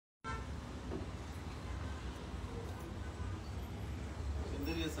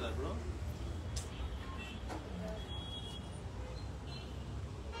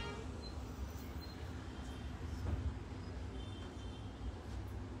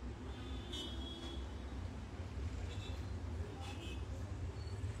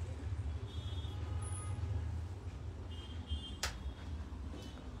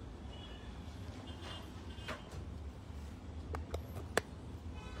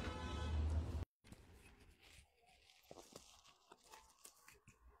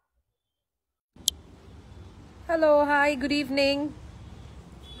Hello, hi, good evening.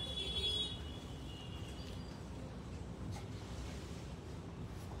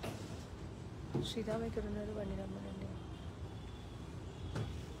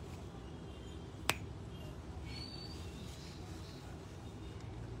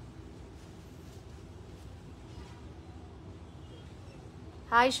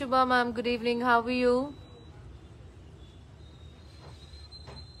 Hi Shubha ma'am, good evening, how are you?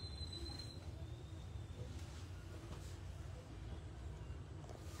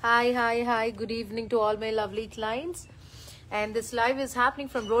 Hi, good evening to all my lovely clients. And this live is happening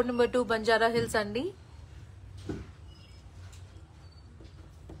from road number 2, Banjara Hills, Andi.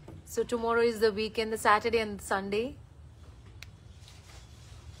 So tomorrow is the weekend, the Saturday and Sunday.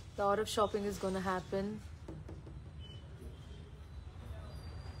 A lot of shopping is going to happen.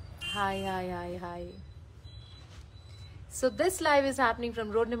 Hi. So this live is happening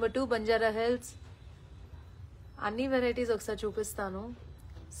from road number 2, Banjara Hills. Anni varieties oksa chupistanu.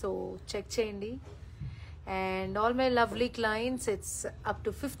 So check cheyandi. And all my lovely clients, it's up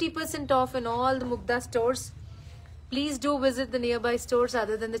to 50% off in all the Mugdha stores. Please do visit the nearby stores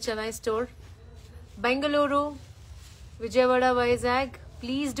other than the Chennai store. Bengaluru, Vijayawada, Vizag,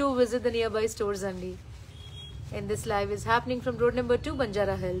 please do visit the nearby stores only. And this live is happening from road number 2,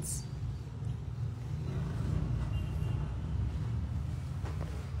 Banjara Hills.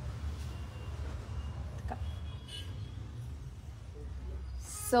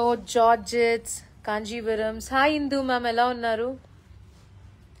 So Georgettes, Kanjivarams. Hi Indu ma'am, ela unnaru?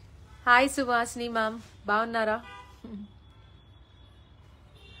 Hi Subhasini ma'am, baunnara?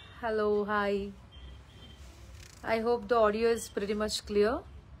 Hello, hi. I hope the audio is pretty much clear.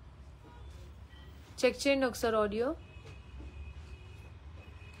 Check cheyandi oksar audio.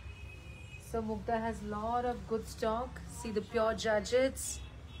 So Mugdha has lot of good stock. See the pure Georgettes.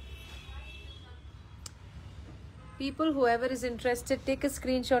 People, whoever is interested, take a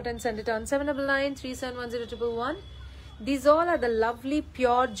screenshot and send it on 799-3710111. These all are the lovely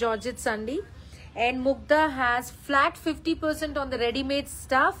pure Georgette Sandi. And Mugdha has flat 50% on the ready-made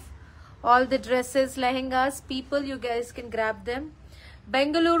stuff. All the dresses, lehengas, people, you guys can grab them.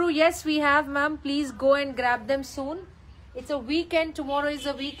 Bengaluru, yes, we have, ma'am. Please go and grab them soon. It's a weekend. Tomorrow is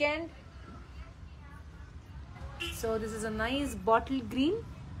a weekend. So this is a nice bottle green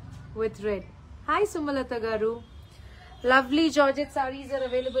with red. Hi, Sumalata Garu. Lovely Georgette sarees are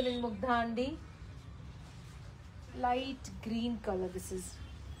available in Mugdha Andi. Light green color. This is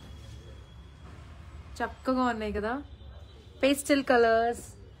chakkaga unnai kada. Pastel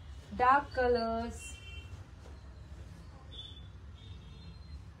colors, dark colors.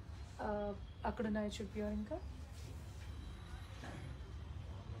 Akkada it should be inka.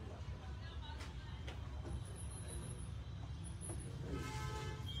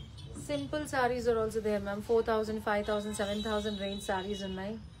 Simple sarees are also there, ma'am. 4,000, 5,000, 7,000 range sarees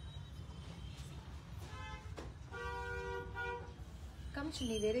unnai. Come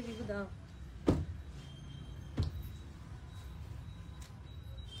chini, vere vivu da.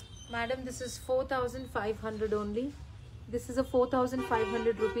 Madam, this is 4,500 only. This is a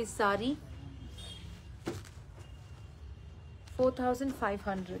 4,500 rupees sari.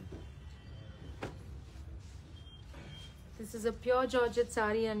 4,500. This is a pure Georgette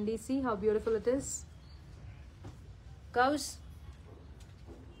sari and see how beautiful it is. Cows.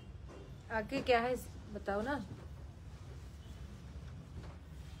 आगे क्या है बताओ ना.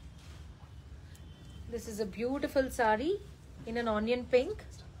 This is a beautiful sari in an onion pink.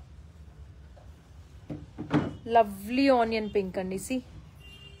 Lovely onion pink and see.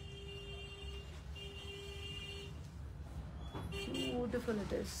 Beautiful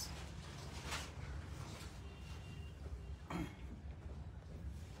it is.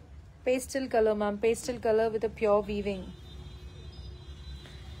 Pastel color, ma'am. Pastel color with a pure weaving.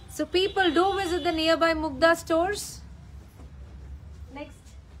 So people, do visit the nearby Mugdha stores.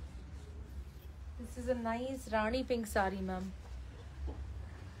 Next. This is a nice Rani pink sari, ma'am.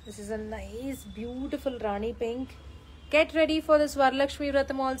 This is a nice, beautiful Rani pink. Get ready for this Varalakshmi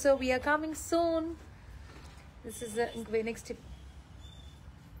Vratam also. We are coming soon. This is the next tip.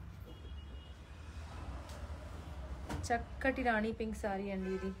 చక్కటి రాణి pink sorry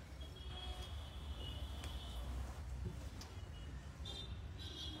అండి ఇది.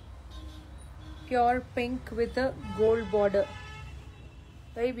 Pure pink with a gold border.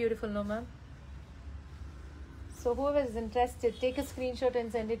 Very beautiful, no ma'am? So whoever is interested, take a screenshot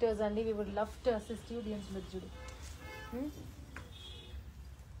and send it to us, Andy. We would love to assist you.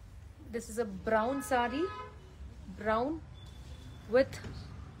 This is a brown sari, brown with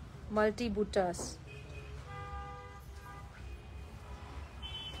multi buttas.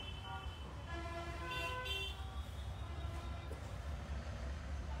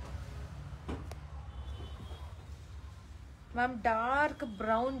 Ma'am, dark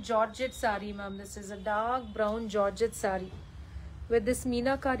brown georgette sari, ma'am. This is a dark brown georgette sari with this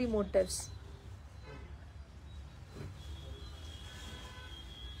meenakari motifs.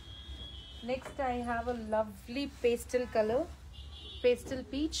 Next, I have a lovely pastel color, pastel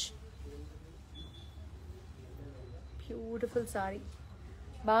peach. Beautiful sari.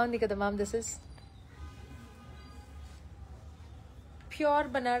 Baagundi kada, ma'am. This is pure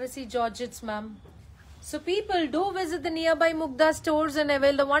Banarasi georgettes, ma'am. So people, do visit the nearby Mugdha stores and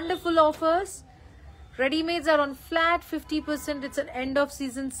avail the wonderful offers. Ready-mades are on flat 50%. It's an end of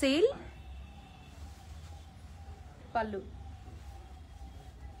season sale. Pallu.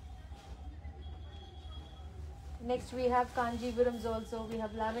 Next we have Kanjivarams also. We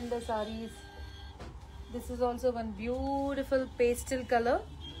have lavender sarees. This is also one beautiful pastel color.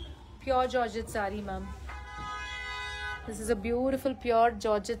 Pure georgette saree, ma'am. This is a beautiful pure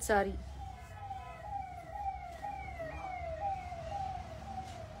georgette saree.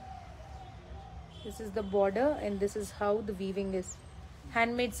 This is the border and this is how the weaving is.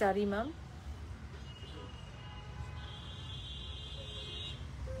 Handmade sari, ma'am.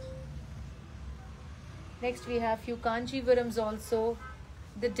 Next we have few Kanchivarams also.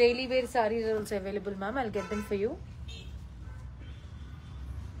 The daily wear saris are also available, ma'am. I'll get them for you.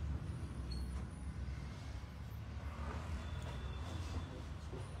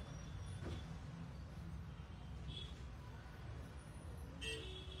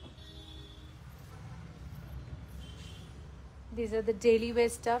 These are the daily wear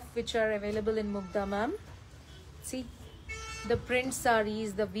stuff which are available in Mugdha, ma'am. See, the print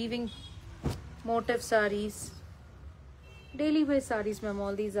sarees, the weaving motif sarees, daily wear sarees, ma'am.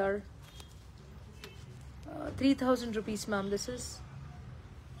 All these are 3,000 rupees, ma'am. This is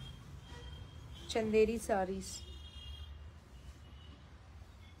Chanderi sarees.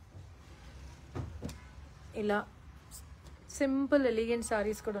 Ila simple elegant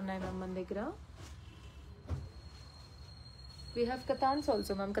sarees kuda unnai, ma'am, man daggara. We have Katans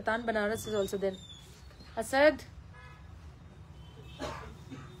also, ma'am. Katan Banaras is also there. Asad.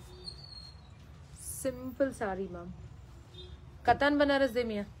 Simple sari, ma'am. Katan Banaras de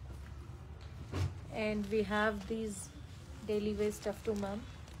Mia. And we have these daily wear stuff too, ma'am.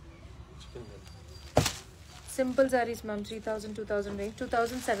 Simple saris, ma'am. 3,000, 2,000 range.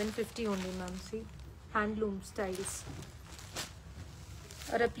 2,750 only, ma'am. See, handloom styles.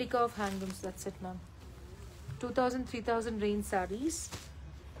 A replica of handlooms. That's it, ma'am. 2,000, 3,000 range sarees.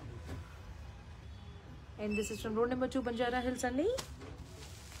 And this is from road number 2, Banjara Hills, Sunday.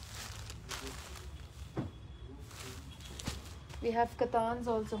 We have Katans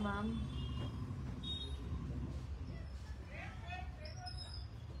also, ma'am.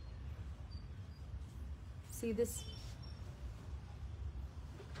 See this?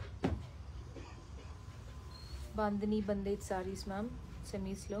 Bandhani bandage sarees, ma'am.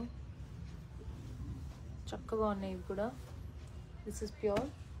 Semi-slow. చక్కగా ఉన్నాయి ఇవి కూడా. This is pure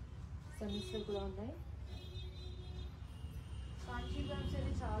సెమీస్లో కూడా ఉన్నాయి. కాంచీవరమ్స్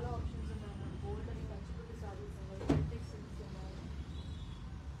అయితే చాలా options ఉన్నాయి. Gold అని కంచిపూడి సారీస్ ఉన్నాయి, vintage silks ఉన్నాయి.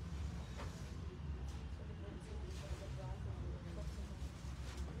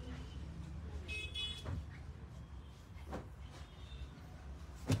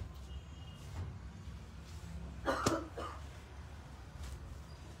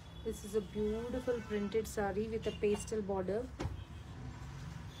 This is a beautiful printed sari with a pastel border.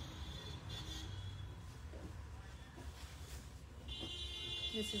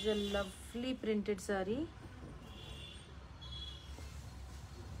 This is a lovely printed sari.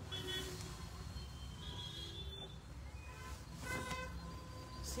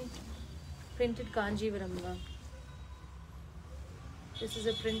 See, printed Kanjivaram, ma'am. This is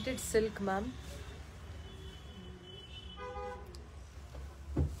a printed silk, ma'am.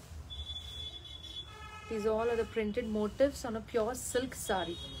 These all are the printed motifs on a pure silk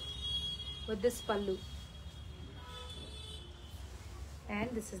sari with this pallu. And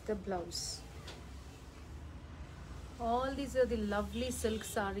this is the blouse. All these are the lovely silk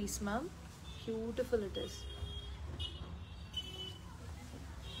saris, ma'am. Beautiful it is.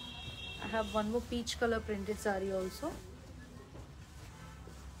 have one more peach color printed saree also.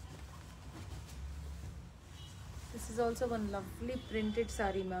 This is also one lovely printed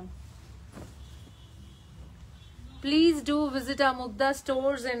saree, ma'am. Please do visit our Mugdha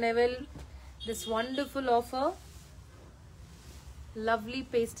stores and avail this wonderful offer. Lovely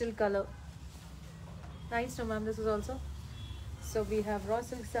pastel color. Nice, no ma'am, this is also. So we have raw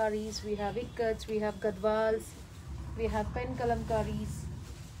silk sarees, we have ikkats, we have gadwals, we have pen kalamkaris.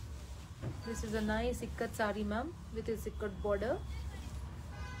 This is a nice ikkat saree, ma'am, with its ikkat border.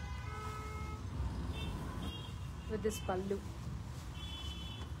 With this pallu.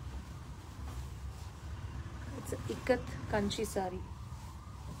 It's an ikkat kanchi saree.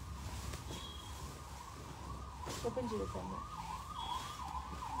 Open to the camera.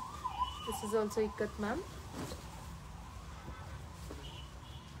 This is also ikkat, ma'am.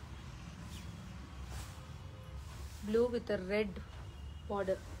 Blue with a red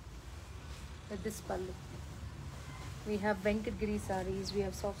border with this pallu. We have Venkatgiri sarees, we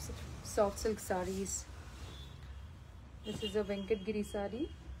have soft silk sarees. This is a Venkatgiri saree.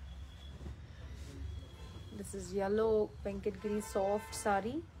 This is yellow Venkatgiri soft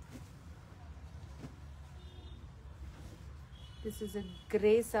saree. This is a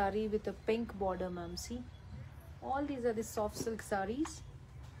grey saree with a pink border, ma'am. See, all these are the soft silk sarees.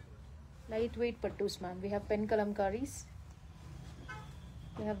 Lightweight pattus, ma'am. We have pen kalamkaris.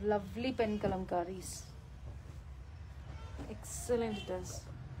 We have lovely pen kalamkaris. Excellent it is.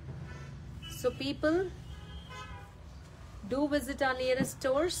 So people, do visit our nearest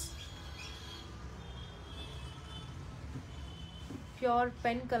stores. Pure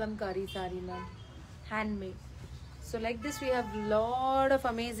pen kalamkari saree, ma'am. Handmade. So like this we have lot of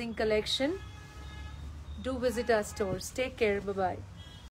amazing collection. Do visit our stores. Take care. Bye-bye.